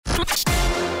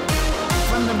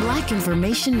Black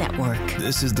Information Network.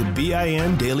 This is the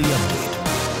BIN Daily Update.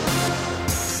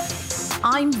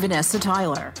 I'm Vanessa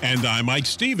Tyler. And I'm Mike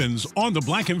Stevens on the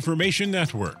Black Information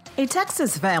Network. A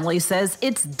Texas family says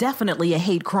it's definitely a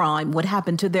hate crime what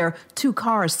happened to their 2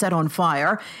 cars set on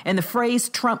fire and the phrase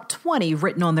Trump 20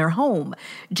 written on their home.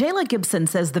 Jayla Gibson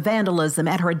says the vandalism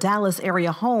at her Dallas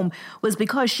area home was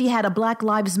because she had a Black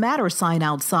Lives Matter sign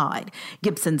outside.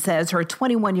 Gibson says her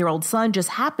 21-year-old son just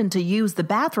happened to use the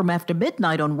bathroom after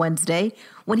midnight on Wednesday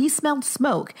when he smelled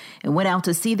smoke and went out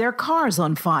to see their cars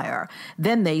on fire.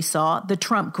 Then they saw the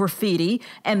Trump graffiti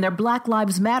and their Black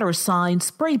Lives Matter sign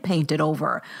spray painted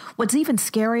over. What's even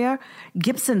scarier,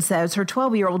 Gibson says her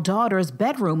 12-year-old daughter's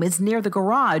bedroom is near the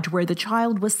garage where the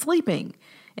child was sleeping.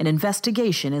 An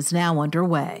investigation is now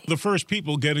underway. The first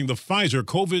people getting the Pfizer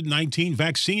COVID-19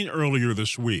 vaccine earlier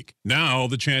this week. Now,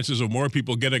 the chances of more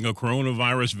people getting a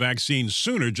coronavirus vaccine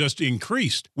sooner just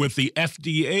increased with the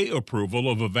FDA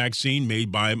approval of a vaccine made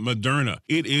by Moderna.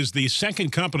 It is the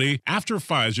second company after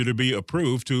Pfizer to be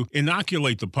approved to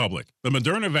inoculate the public. The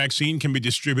Moderna vaccine can be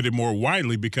distributed more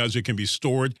widely because it can be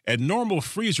stored at normal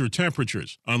freezer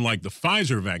temperatures, unlike the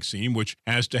Pfizer vaccine, which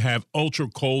has to have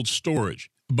ultra-cold storage.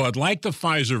 But like the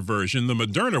Pfizer version, the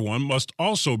Moderna one must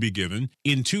also be given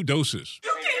in 2 doses.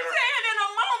 You keep saying in a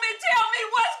moment, tell me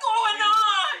what's going on.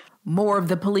 More of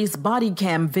the police body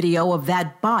cam video of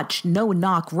that botched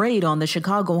no-knock raid on the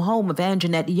Chicago home of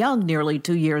Anjanette Young nearly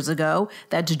 2 years ago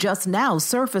that's just now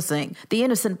surfacing. The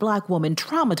innocent Black woman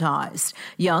traumatized.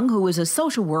 Young, who is a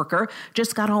social worker,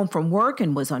 just got home from work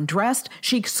and was undressed.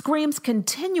 She screams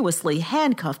continuously,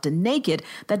 handcuffed and naked,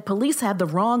 that police had the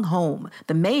wrong home.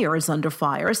 The mayor is under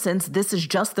fire since this is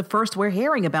just the first we're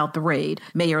hearing about the raid.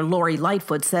 Mayor Lori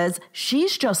Lightfoot says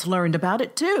she's just learned about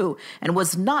it too and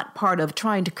was not part of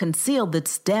trying to conceal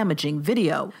this damaging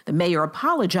video. The mayor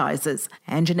apologizes.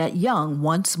 Anjanette Young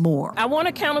wants more. I want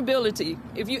accountability.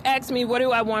 If you ask me, what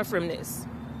do I want from this?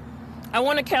 I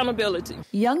want accountability.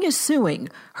 Young is suing.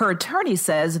 Her attorney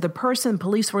says the person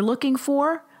police were looking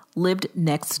for lived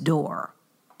next door.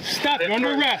 Stop, you're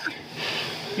under arrest.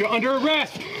 You're under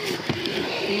arrest.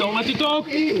 Don't let the dog.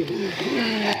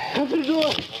 Come to the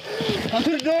door. Come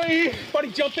to the door, E.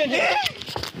 Buddy, jump in here.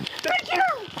 Thank you.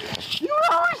 You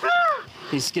were always there.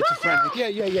 He's schizophrenic.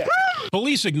 Yeah.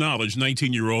 Police acknowledged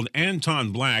 19-year-old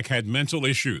Anton Black had mental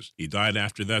issues. He died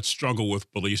after that struggle with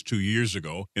police 2 years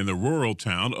ago in the rural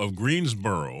town of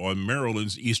Greensboro on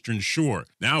Maryland's eastern shore.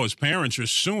 Now his parents are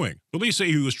suing. Police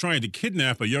say he was trying to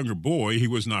kidnap a younger boy he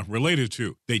was not related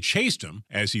to. They chased him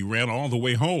as he ran all the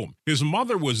way home. His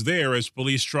mother was there as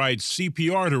police tried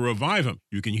CPR to revive him.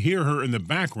 You can hear her in the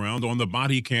background on the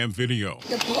body cam video.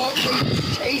 The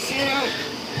police chasing him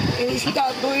and he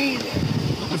stopped breathing.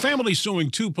 The family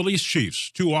suing 2 police chiefs,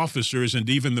 2 officers, and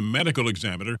even the medical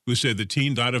examiner who said the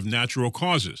teen died of natural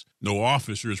causes. No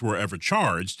officers were ever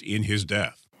charged in his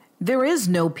death. There is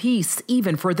no peace,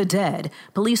 even for the dead.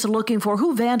 Police are looking for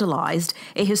who vandalized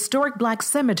a historic Black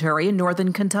cemetery in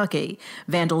northern Kentucky.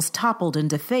 Vandals toppled and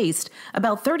defaced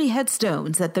about 30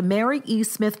 headstones at the Mary E.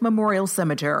 Smith Memorial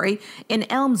Cemetery in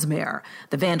Elmsmere.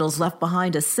 The vandals left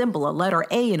behind a symbol, a letter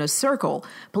A in a circle.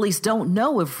 Police don't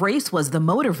know if race was the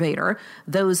motivator.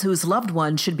 Those whose loved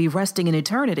ones should be resting in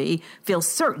eternity feel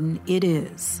certain it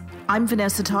is. I'm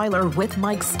Vanessa Tyler with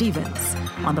Mike Stevens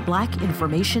on the Black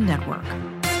Information Network.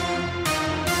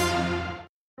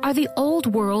 Are the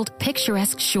old-world,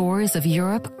 picturesque shores of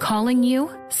Europe calling you?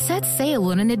 Set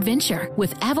sail on an adventure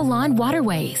with Avalon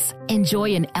Waterways.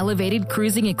 Enjoy an elevated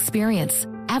cruising experience.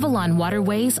 Avalon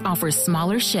Waterways offers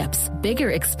smaller ships,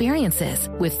 bigger experiences,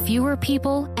 with fewer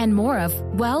people and more of,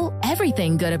 well,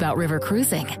 everything good about river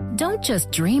cruising. Don't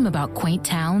just dream about quaint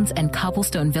towns and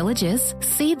cobblestone villages.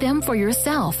 See them for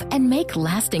yourself and make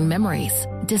lasting memories.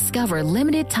 Discover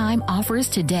limited-time offers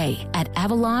today at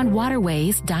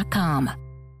AvalonWaterways.com.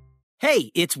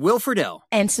 Hey, it's Will Friedle.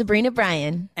 And Sabrina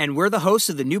Bryan. And we're the hosts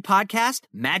of the new podcast,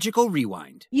 Magical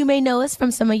Rewind. You may know us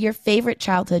from some of your favorite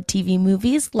childhood TV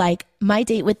movies like My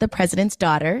Date with the President's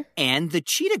Daughter. And the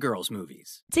Cheetah Girls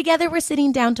movies. Together, we're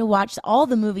sitting down to watch all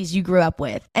the movies you grew up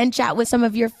with and chat with some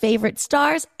of your favorite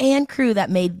stars and crew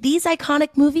that made these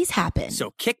iconic movies happen.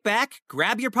 So kick back,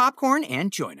 grab your popcorn,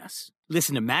 and join us.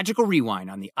 Listen to Magical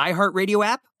Rewind on the iHeartRadio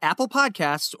app, Apple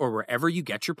Podcasts, or wherever you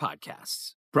get your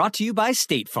podcasts. Brought to you by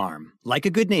State Farm. Like a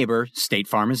good neighbor, State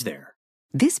Farm is there.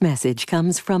 This message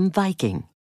comes from Viking,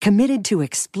 committed to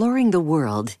exploring the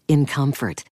world in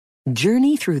comfort.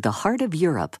 Journey through the heart of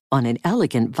Europe on an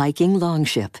elegant Viking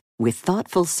longship with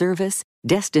thoughtful service,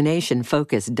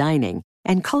 destination-focused dining,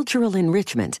 and cultural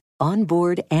enrichment on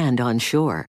board and on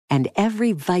shore. And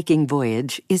every Viking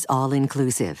voyage is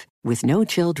all-inclusive, with no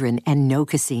children and no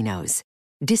casinos.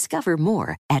 Discover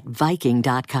more at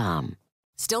Viking.com.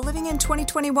 Still living in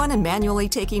 2021 and manually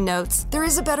taking notes? There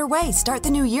is a better way. Start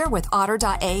the new year with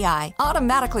Otter.ai.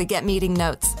 Automatically get meeting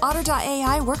notes.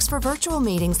 Otter.ai works for virtual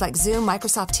meetings like Zoom,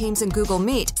 Microsoft Teams, and Google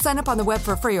Meet. Sign up on the web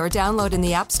for free or download in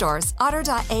the app stores.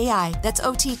 Otter.ai. That's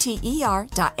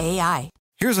OTTER.ai.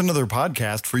 Here's another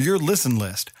podcast for your listen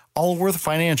list. Allworth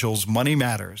Financial's Money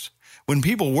Matters. When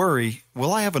people worry,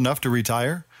 will I have enough to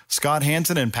retire? Scott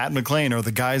Hansen and Pat McClain are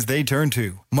the guys they turn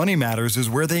to. Money Matters is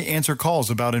where they answer calls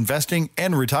about investing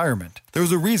and retirement.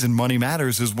 There's a reason Money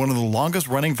Matters is one of the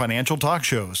longest-running financial talk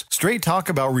shows. Straight talk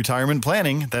about retirement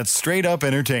planning that's straight up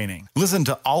entertaining. Listen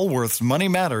to Allworth's Money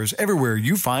Matters everywhere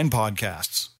you find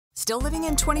podcasts. Still living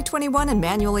in 2021 and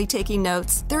manually taking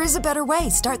notes? There is a better way.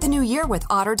 Start the new year with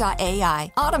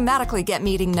Otter.ai. Automatically get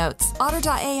meeting notes.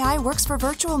 Otter.ai works for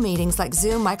virtual meetings like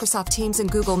Zoom, Microsoft Teams, and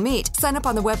Google Meet. Sign up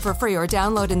on the web for free or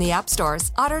download in the app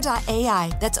stores.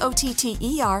 Otter.ai. That's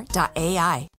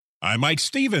OTTER.ai. I'm Mike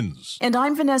Stevens. And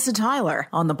I'm Vanessa Tyler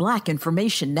on the Black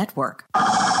Information Network.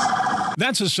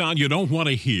 That's a sound you don't want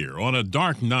to hear on a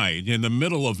dark night in the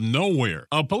middle of nowhere.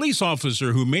 A police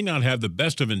officer who may not have the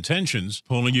best of intentions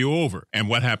pulling you over. And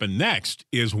what happened next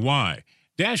is why.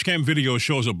 Dashcam video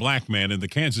shows a black man in the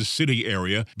Kansas City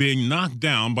area being knocked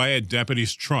down by a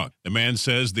deputy's truck. The man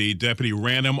says the deputy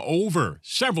ran him over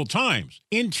several times,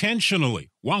 intentionally,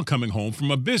 while coming home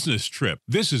from a business trip.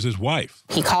 This is his wife.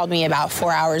 He called me about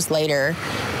 4 hours later,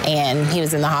 and he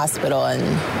was in the hospital, and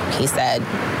he said,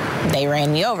 they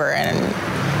ran me over. And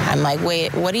I'm like,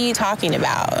 wait, what are you talking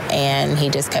about? And he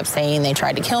just kept saying they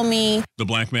tried to kill me. The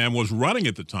black man was running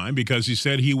at the time because he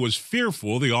said he was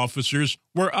fearful the officers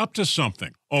were up to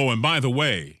something. Oh, and by the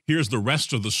way, here's the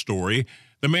rest of the story.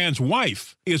 The man's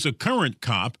wife is a current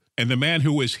cop, and the man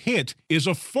who was hit is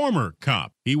a former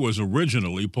cop. He was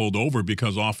originally pulled over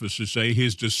because officers say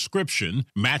his description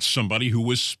matched somebody who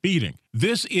was speeding.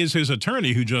 This is his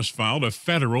attorney who just filed a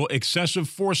federal excessive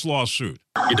force lawsuit.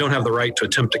 You don't have the right to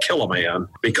attempt to kill a man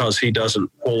because he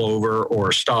doesn't pull over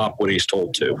or stop when he's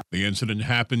told to. The incident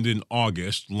happened in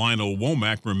August. Lionel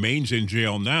Womack remains in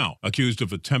jail now, accused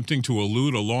of attempting to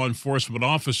elude a law enforcement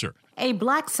officer. A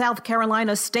black South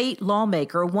Carolina state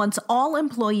lawmaker wants all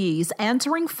employees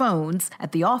answering phones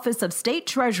at the office of State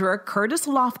Treasurer Curtis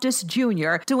Loftus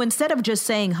Jr. to, instead of just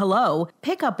saying hello,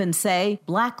 pick up and say,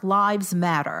 Black Lives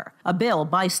Matter. A bill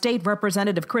by State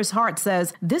Representative Chris Hart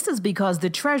says this is because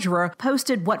the treasurer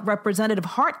posted what Representative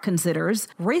Hart considers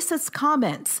racist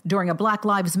comments during a Black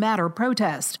Lives Matter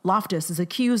protest. Loftus is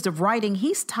accused of writing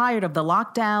he's tired of the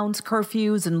lockdowns,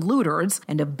 curfews, and looters,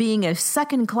 and of being a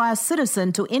second-class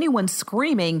citizen to anyone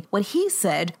screaming what he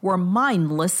said were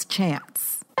mindless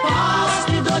chants.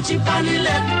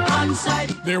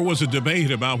 There was a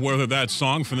debate about whether that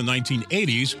song from the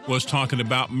 1980s was talking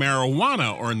about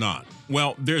marijuana or not.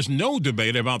 Well, there's no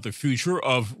debate about the future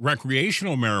of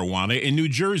recreational marijuana in New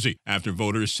Jersey. After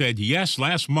voters said yes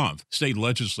last month, state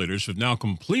legislators have now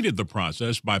completed the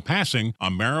process by passing a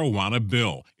marijuana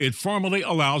bill. It formally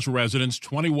allows residents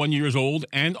 21 years old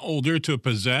and older to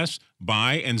possess,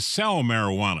 buy, and sell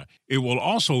marijuana. It will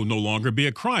also no longer be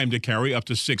a crime to carry up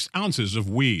to 6 ounces of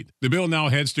weed. The bill now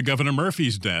heads to Governor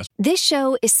Murphy's desk. This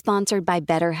show is sponsored by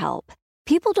BetterHelp.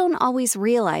 People don't always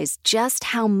realize just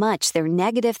how much their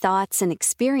negative thoughts and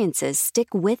experiences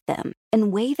stick with them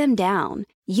and weigh them down.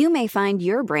 You may find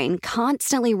your brain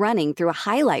constantly running through a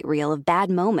highlight reel of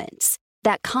bad moments.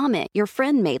 That comment your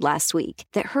friend made last week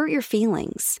that hurt your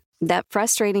feelings. That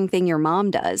frustrating thing your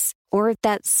mom does. Or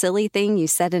that silly thing you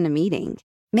said in a meeting.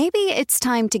 Maybe it's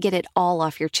time to get it all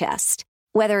off your chest.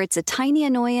 Whether it's a tiny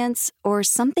annoyance or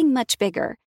something much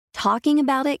bigger, talking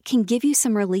about it can give you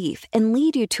some relief and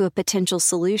lead you to a potential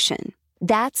solution.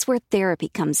 That's where therapy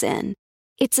comes in.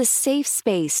 It's a safe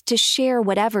space to share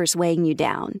whatever's weighing you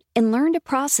down and learn to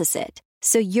process it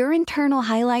so your internal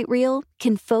highlight reel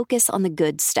can focus on the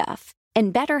good stuff.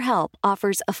 And BetterHelp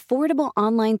offers affordable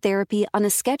online therapy on a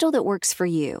schedule that works for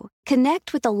you.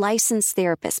 Connect with a licensed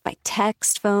therapist by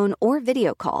text, phone, or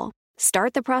video call.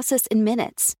 Start the process in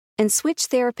minutes and switch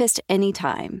therapist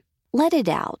anytime. Let it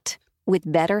out with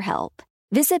BetterHelp.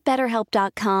 Visit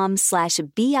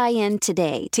BetterHelp.com/BIN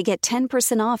today to get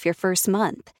 10% off your first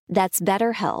month. That's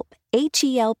BetterHelp,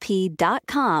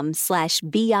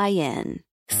 HELP.com/BIN.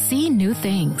 See new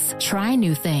things, try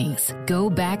new things, go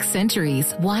back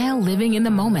centuries while living in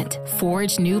the moment,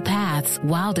 forge new paths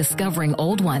while discovering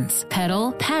old ones,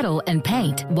 pedal, paddle, and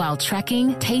paint while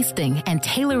trekking, tasting, and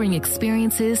tailoring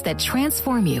experiences that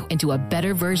transform you into a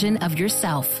better version of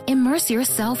yourself. Immerse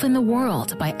yourself in the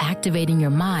world by activating your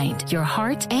mind, your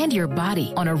heart, and your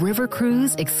body on a river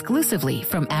cruise exclusively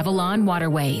from Avalon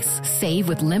Waterways. Save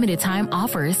with limited time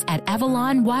offers at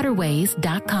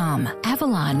AvalonWaterways.com.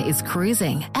 Avalon is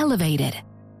cruising elevated.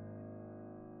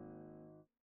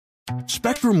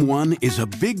 Spectrum One is a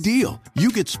big deal.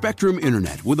 You get Spectrum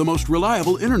Internet with the most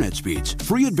reliable internet speeds,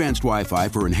 free advanced Wi-Fi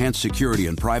for enhanced security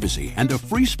and privacy, and a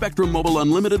free Spectrum Mobile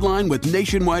Unlimited line with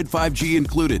nationwide 5G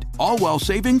included, all while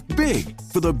saving big.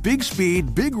 For the big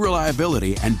speed, big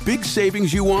reliability, and big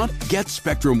savings you want, get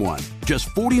Spectrum One. Just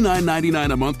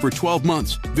 $49.99 a month for 12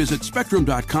 months. Visit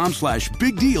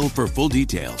spectrum.com/big deal for full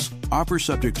details. Offer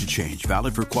subject to change.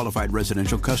 Valid for qualified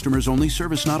residential customers only.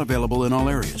 Service not available in all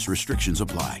areas. Restrictions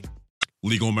apply.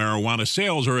 Legal marijuana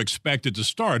sales are expected to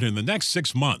start in the next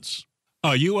 6 months.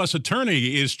 A U.S.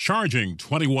 attorney is charging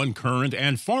 21 current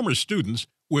and former students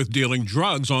with dealing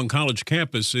drugs on college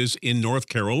campuses in North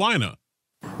Carolina.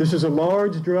 This is a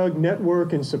large drug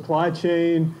network and supply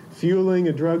chain fueling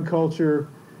a drug culture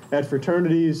at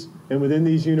fraternities and within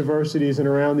these universities and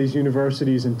around these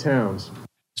universities and towns.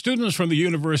 Students from the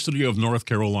University of North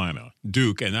Carolina,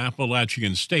 Duke, and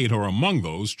Appalachian State are among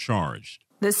those charged.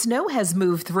 The snow has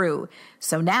moved through,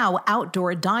 so now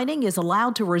outdoor dining is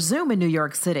allowed to resume in New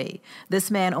York City. This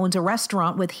man owns a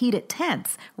restaurant with heated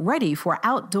tents ready for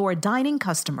outdoor dining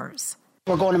customers.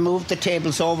 We're going to move the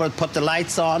tables over, put the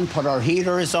lights on, put our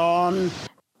heaters on.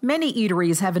 Many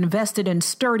eateries have invested in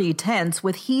sturdy tents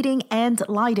with heating and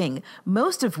lighting,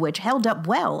 most of which held up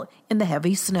well in the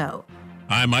heavy snow.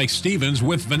 I'm Mike Stevens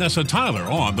with Vanessa Tyler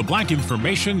on the Black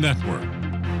Information Network.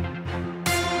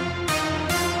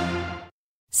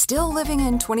 Still living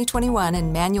in 2021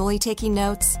 and manually taking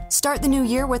notes? Start the new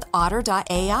year with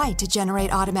Otter.ai to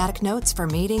generate automatic notes for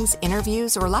meetings,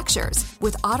 interviews, or lectures.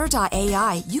 With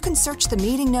Otter.ai, you can search the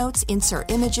meeting notes,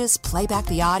 insert images, play back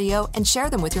the audio, and share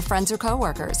them with your friends or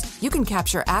coworkers. You can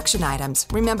capture action items,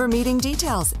 remember meeting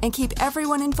details, and keep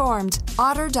everyone informed.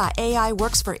 Otter.ai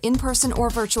works for in-person or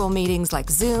virtual meetings like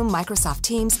Zoom, Microsoft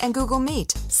Teams, and Google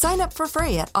Meet. Sign up for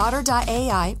free at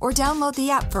Otter.ai or download the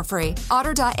app for free.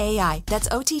 Otter.ai, that's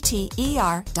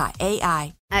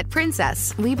OTTER.ai. At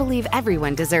Princess, we believe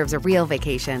everyone deserves a real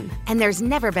vacation. And there's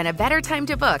never been a better time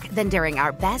to book than during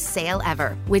our best sale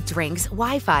ever. With drinks,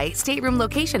 Wi-Fi, stateroom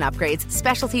location upgrades,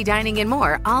 specialty dining, and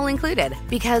more, all included.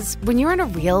 Because when you're on a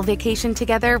real vacation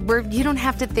together where you don't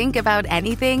have to think about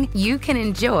anything, you can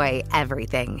enjoy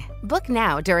everything. Book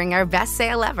now during our best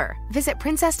sale ever. Visit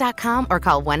princess.com or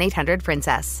call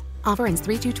 1-800-PRINCESS. Offer ends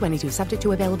 3/2/22, subject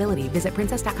to availability. Visit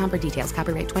princess.com for details.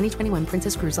 Copyright 2021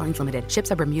 Princess Cruise Lines Limited.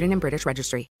 Ships are Bermudan and British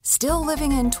Registry. Still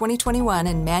living in 2021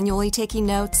 and manually taking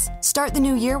notes? Start the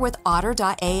new year with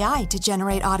Otter.ai to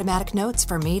generate automatic notes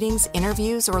for meetings,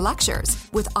 interviews, or lectures.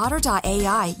 With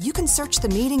Otter.ai, you can search the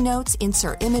meeting notes,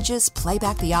 insert images, play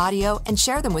back the audio, and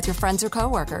share them with your friends or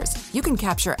coworkers. You can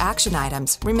capture action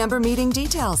items, remember meeting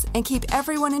details, and keep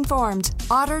everyone informed.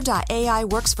 Otter.ai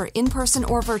works for in-person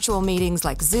or virtual meetings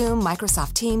like Zoom,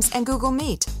 Microsoft Teams, and Google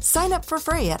Meet. Sign up for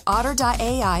free at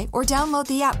Otter.ai or download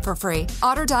the app for free.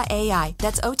 Otter.ai,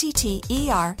 that's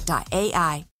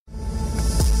OTTER.ai.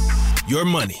 Your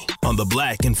money on the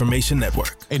Black Information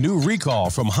Network. A new recall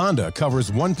from Honda covers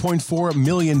 1.4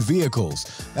 million vehicles.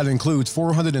 That includes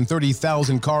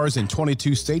 430,000 cars in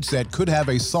 22 states that could have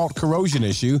a salt corrosion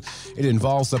issue. It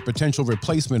involves the potential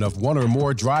replacement of one or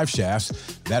more drive shafts.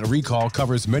 That recall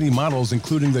covers many models,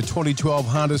 including the 2012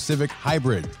 Honda Civic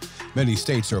Hybrid. Many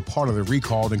states are part of the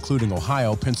recall, including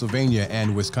Ohio, Pennsylvania,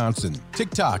 and Wisconsin.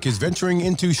 TikTok is venturing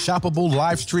into shoppable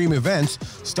live stream events,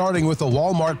 starting with a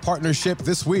Walmart partnership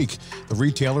this week. The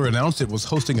retailer announced it was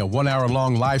hosting a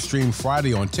 1-hour-long live stream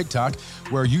Friday on TikTok,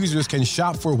 where users can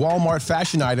shop for Walmart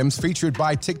fashion items featured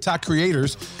by TikTok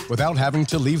creators without having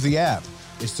to leave the app.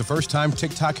 It's the first time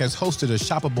TikTok has hosted a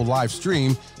shoppable live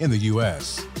stream in the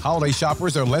U.S. Holiday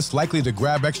shoppers are less likely to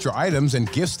grab extra items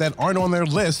and gifts that aren't on their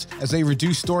list as they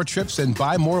reduce store trips and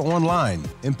buy more online.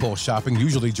 Impulse shopping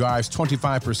usually drives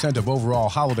 25% of overall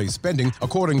holiday spending,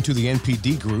 according to the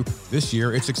NPD Group. This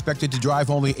year, it's expected to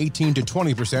drive only 18 to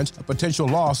 20%, a potential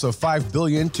loss of $5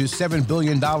 billion to $7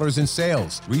 billion in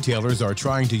sales. Retailers are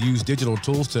trying to use digital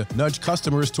tools to nudge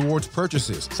customers towards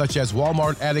purchases, such as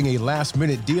Walmart adding a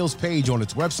last-minute deals page on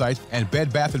its website and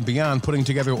Bed Bath & Beyond putting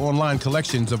together online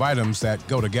collections of items that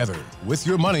go together. With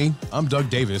your money, I'm Doug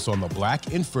Davis on the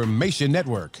Black Information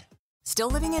Network.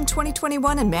 Still living in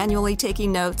 2021 and manually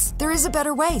taking notes? There is a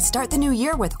better way. Start the new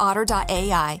year with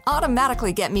Otter.ai.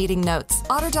 Automatically get meeting notes.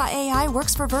 Otter.ai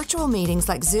works for virtual meetings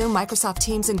like Zoom, Microsoft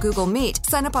Teams, and Google Meet.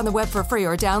 Sign up on the web for free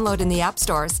or download in the app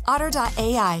stores.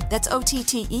 Otter.ai. That's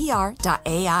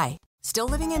OTTER.ai. Still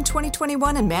living in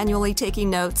 2021 and manually taking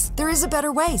notes? There is a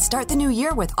better way. Start the new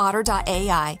year with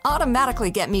Otter.ai.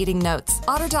 Automatically get meeting notes.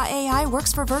 Otter.ai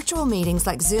works for virtual meetings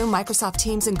like Zoom, Microsoft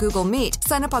Teams, and Google Meet.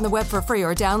 Sign up on the web for free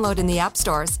or download in the app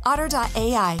stores.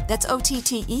 Otter.ai. That's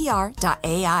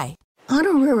OTTER.ai.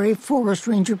 Honorary Forest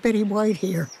Ranger Betty White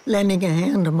here, lending a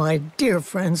hand to my dear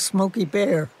friend Smokey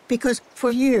Bear. Because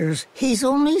for years, he's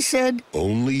only said,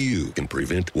 only you can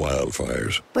prevent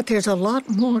wildfires. But there's a lot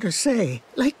more to say.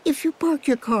 Like if you park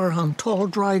your car on tall,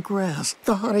 dry grass,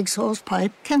 the hot exhaust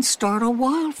pipe can start a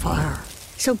wildfire.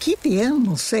 So keep the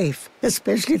animals safe,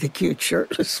 especially the cute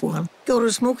shirtless one. Go to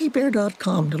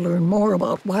SmokeyBear.com to learn more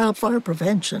about wildfire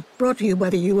prevention. Brought to you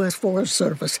by the U.S. Forest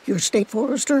Service, your state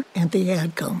forester, and the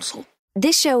Ad Council.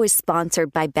 This show is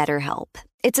sponsored by BetterHelp.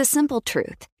 It's a simple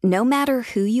truth. No matter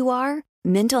who you are,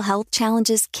 mental health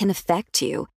challenges can affect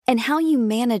you, and how you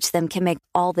manage them can make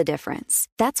all the difference.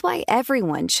 That's why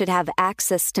everyone should have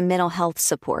access to mental health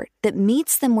support that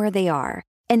meets them where they are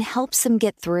and helps them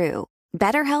get through.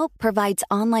 BetterHelp provides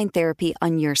online therapy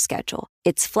on your schedule.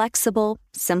 It's flexible,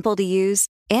 simple to use,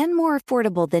 and more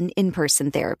affordable than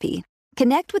in-person therapy.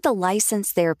 Connect with a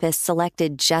licensed therapist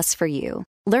selected just for you.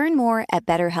 Learn more at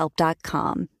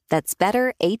BetterHelp.com. That's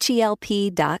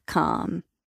BetterHelp.com.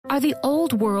 Are the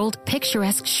old world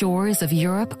picturesque shores of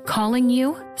Europe calling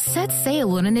you? Set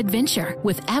sail on an adventure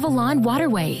with Avalon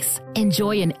Waterways.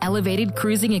 Enjoy an elevated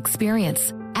cruising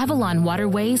experience. Avalon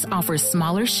Waterways offers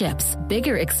smaller ships,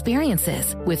 bigger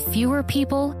experiences, with fewer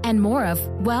people and more of,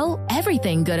 well,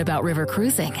 everything good about river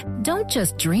cruising. Don't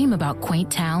just dream about quaint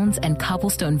towns and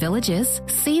cobblestone villages.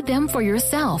 See them for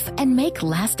yourself and make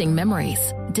lasting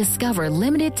memories. Discover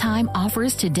limited time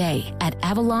offers today at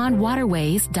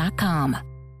AvalonWaterways.com.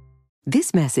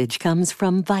 This message comes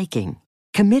from Viking,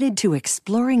 committed to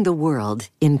exploring the world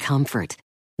in comfort.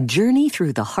 Journey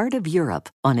through the heart of Europe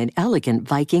on an elegant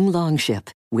Viking longship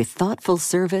with thoughtful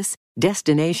service,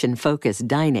 destination-focused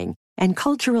dining, and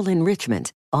cultural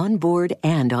enrichment on board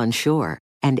and on shore.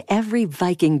 And every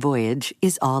Viking voyage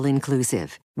is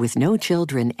all-inclusive, with no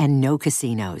children and no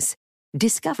casinos.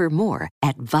 Discover more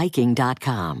at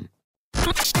Viking.com.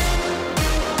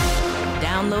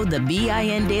 Download the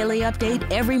BIN Daily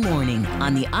Update every morning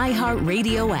on the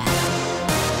iHeartRadio app.